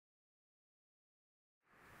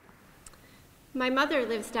My mother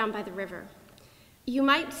lives down by the river. You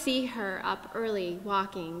might see her up early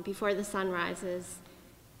walking before the sun rises,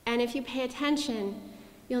 and if you pay attention,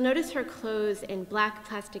 you'll notice her clothes in black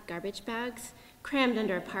plastic garbage bags crammed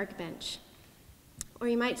under a park bench. Or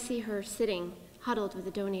you might see her sitting, huddled with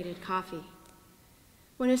a donated coffee.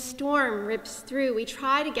 When a storm rips through, we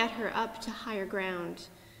try to get her up to higher ground,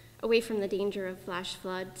 away from the danger of flash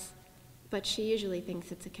floods, but she usually thinks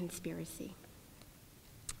it's a conspiracy.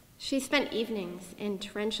 She spent evenings in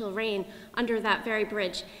torrential rain under that very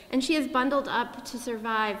bridge, and she is bundled up to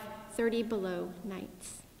survive 30 below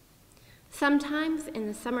nights. Sometimes in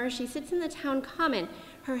the summer, she sits in the town common,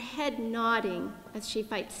 her head nodding as she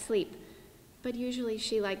fights sleep, but usually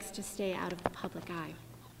she likes to stay out of the public eye.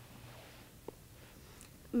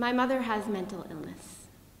 My mother has mental illness.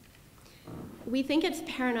 We think it's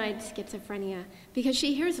paranoid schizophrenia because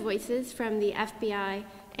she hears voices from the FBI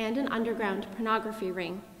and an underground pornography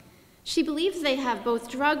ring. She believes they have both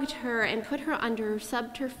drugged her and put her under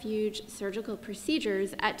subterfuge surgical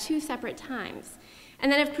procedures at 2 separate times,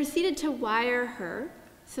 and then have proceeded to wire her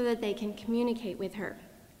so that they can communicate with her.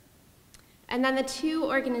 And then the 2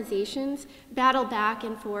 organizations battle back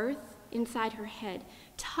and forth inside her head,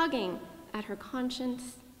 tugging at her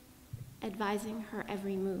conscience, advising her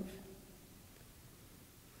every move.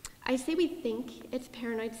 I say we think it's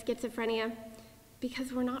paranoid schizophrenia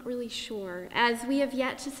because we're not really sure, as we have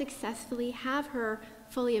yet to successfully have her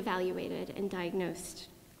fully evaluated and diagnosed.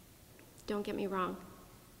 Don't get me wrong,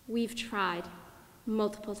 we've tried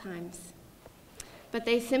multiple times. But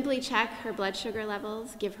they simply check her blood sugar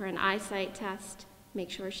levels, give her an eyesight test,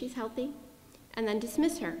 make sure she's healthy, and then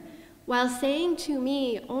dismiss her, while saying to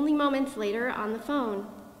me only moments later on the phone,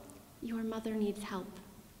 "Your mother needs help."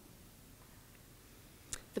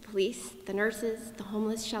 The police, the nurses, the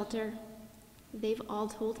homeless shelter, they've all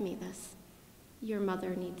told me this. Your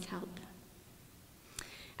mother needs help.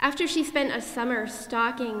 After she spent a summer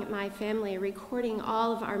stalking my family, recording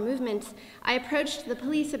all of our movements, I approached the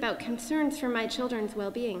police about concerns for my children's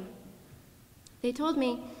well-being. They told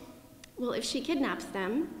me, well, if she kidnaps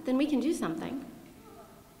them, then we can do something.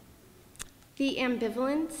 The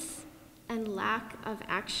ambivalence and lack of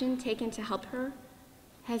action taken to help her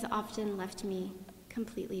has often left me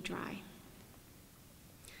completely dry.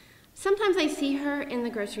 Sometimes I see her in the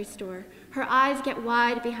grocery store. Her eyes get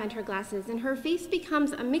wide behind her glasses, and her face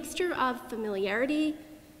becomes a mixture of familiarity,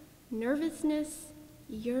 nervousness,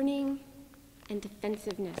 yearning, and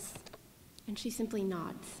defensiveness, and she simply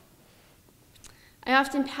nods. I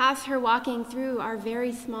often pass her walking through our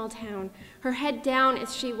very small town, her head down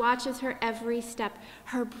as she watches her every step,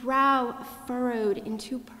 her brow furrowed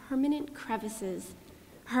into permanent crevices,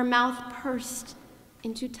 her mouth pursed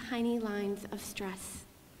into tiny lines of stress.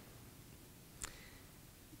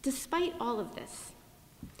 Despite all of this,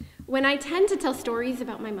 when I tend to tell stories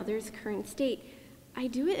about my mother's current state, I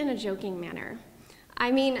do it in a joking manner. I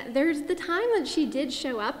mean, there's the time that she did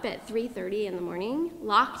show up at 3:30 in the morning,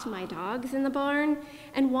 locked my dogs in the barn,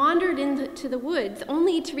 and wandered into the woods,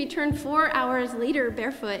 only to return 4 hours later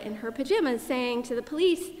barefoot in her pajamas, saying to the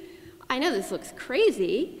police, "I know this looks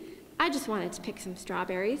crazy, I just wanted to pick some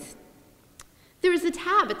strawberries." There was a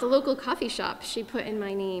tab at the local coffee shop she put in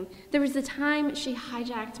my name. There was the time she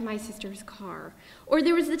hijacked my sister's car. Or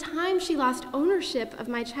there was the time she lost ownership of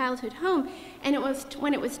my childhood home, and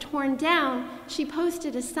when it was torn down, she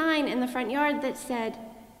posted a sign in the front yard that said,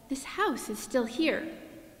 "This house is still here.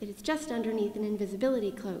 It is just underneath an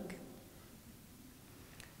invisibility cloak."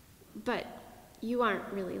 But you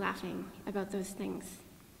aren't really laughing about those things.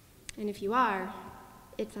 And if you are,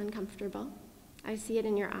 it's uncomfortable. I see it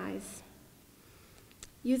in your eyes.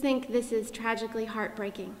 You think this is tragically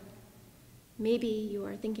heartbreaking. Maybe you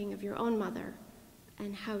are thinking of your own mother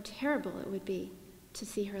and how terrible it would be to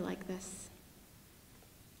see her like this.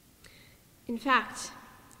 In fact,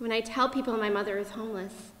 when I tell people my mother is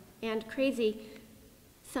homeless and crazy,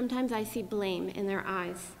 sometimes I see blame in their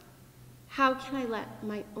eyes. How can I let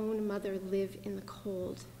my own mother live in the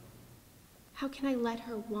cold? How can I let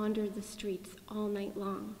her wander the streets all night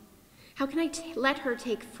long? How can I let her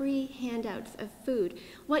take free handouts of food?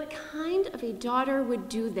 What kind of a daughter would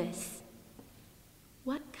do this?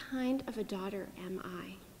 What kind of a daughter am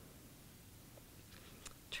I?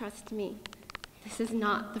 Trust me, this is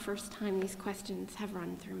not the first time these questions have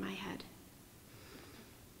run through my head.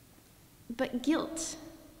 But guilt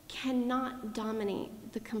cannot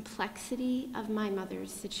dominate the complexity of my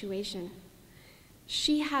mother's situation.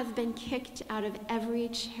 She has been kicked out of every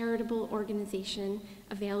charitable organization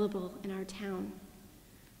available in our town.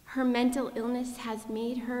 Her mental illness has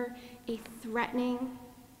made her a threatening,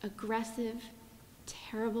 aggressive,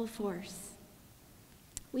 terrible force.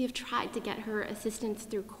 We have tried to get her assistance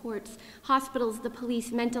through courts, hospitals, the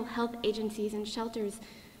police, mental health agencies, and shelters.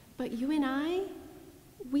 But you and I,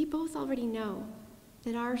 we both already know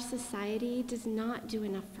that our society does not do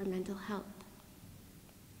enough for mental health.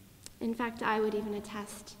 In fact, I would even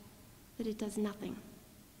attest that it does nothing.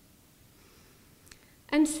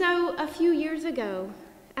 And so, a few years ago,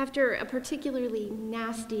 after a particularly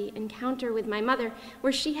nasty encounter with my mother,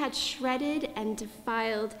 where she had shredded and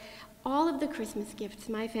defiled all of the Christmas gifts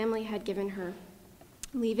my family had given her,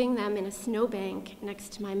 leaving them in a snowbank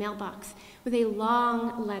next to my mailbox with a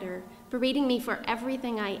long letter berating me for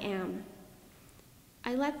everything I am,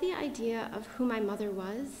 I let the idea of who my mother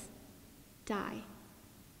was die.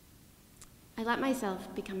 I let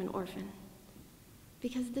myself become an orphan,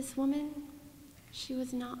 because this woman, she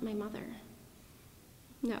was not my mother.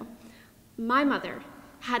 No, my mother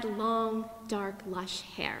had long, dark, lush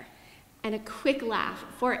hair and a quick laugh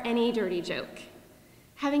for any dirty joke.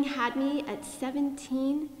 Having had me at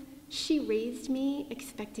 17, she raised me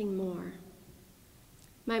expecting more.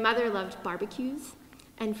 My mother loved barbecues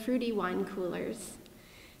and fruity wine coolers.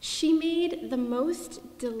 She made the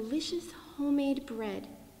most delicious homemade bread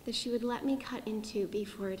that she would let me cut into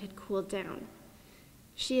before it had cooled down.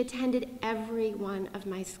 She attended every one of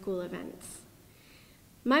my school events.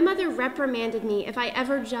 My mother reprimanded me if I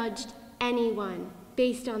ever judged anyone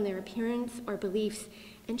based on their appearance or beliefs,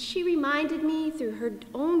 and she reminded me through her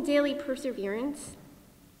own daily perseverance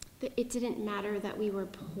that it didn't matter that we were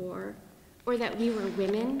poor or that we were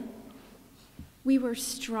women. We were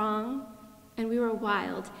strong and we were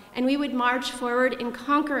wild, and we would march forward and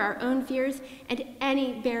conquer our own fears and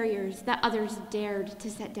any barriers that others dared to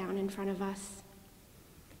set down in front of us.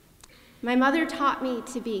 My mother taught me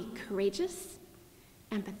to be courageous,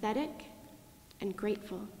 empathetic, and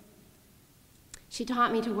grateful. She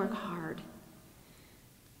taught me to work hard.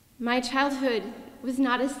 My childhood was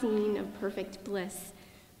not a scene of perfect bliss,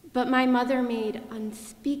 but my mother made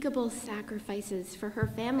unspeakable sacrifices for her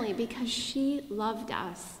family because she loved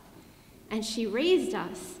us, and she raised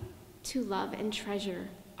us to love and treasure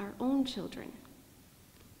our own children,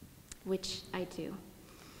 which I do.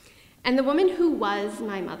 And the woman who was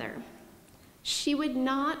my mother, she would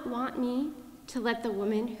not want me to let the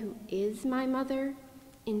woman who is my mother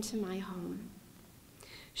into my home.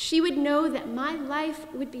 She would know that my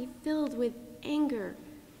life would be filled with anger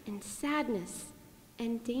and sadness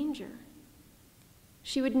and danger.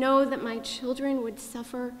 She would know that my children would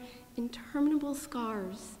suffer interminable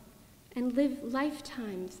scars and live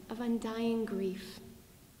lifetimes of undying grief.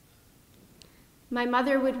 My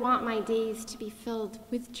mother would want my days to be filled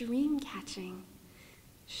with dream catching.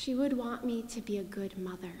 She would want me to be a good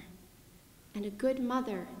mother. And a good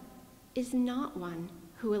mother is not one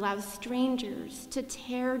who allows strangers to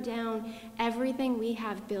tear down everything we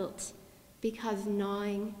have built because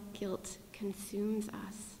gnawing guilt consumes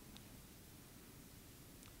us.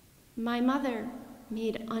 My mother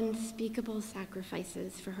made unspeakable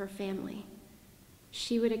sacrifices for her family.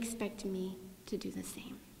 She would expect me to do the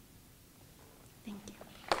same. Thank you.